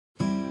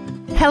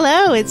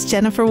Hello, it's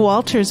Jennifer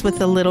Walters with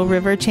the Little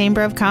River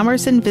Chamber of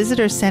Commerce and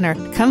Visitor Center.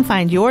 Come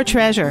find your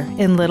treasure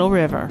in Little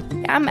River.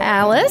 I'm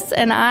Alice,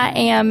 and I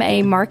am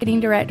a marketing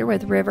director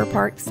with River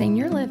Park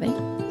Senior Living.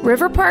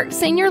 River Park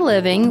Senior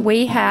Living,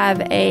 we have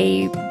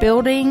a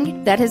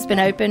building that has been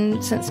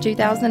open since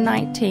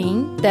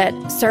 2019 that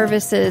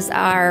services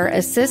our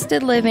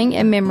assisted living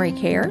and memory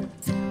care.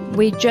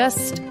 We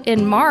just,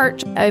 in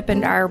March,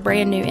 opened our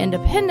brand new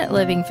independent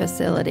living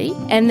facility.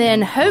 And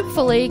then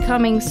hopefully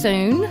coming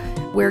soon,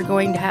 we're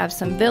going to have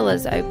some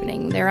villas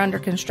opening. They're under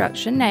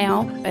construction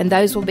now, and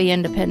those will be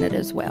independent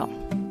as well.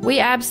 We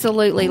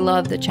absolutely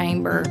love the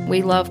Chamber.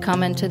 We love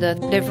coming to the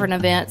different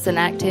events and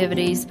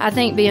activities. I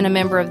think being a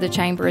member of the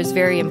Chamber is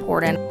very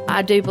important.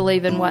 I do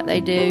believe in what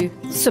they do,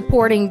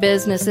 supporting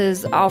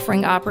businesses,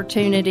 offering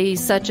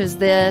opportunities such as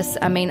this.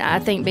 I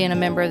think being a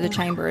member of the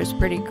Chamber is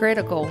pretty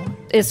critical.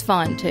 It's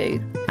fun,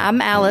 too. I'm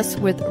Alice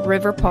with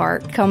River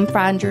Park. Come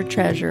find your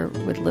treasure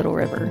with Little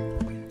River.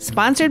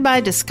 Sponsored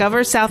by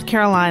Discover South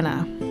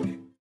Carolina.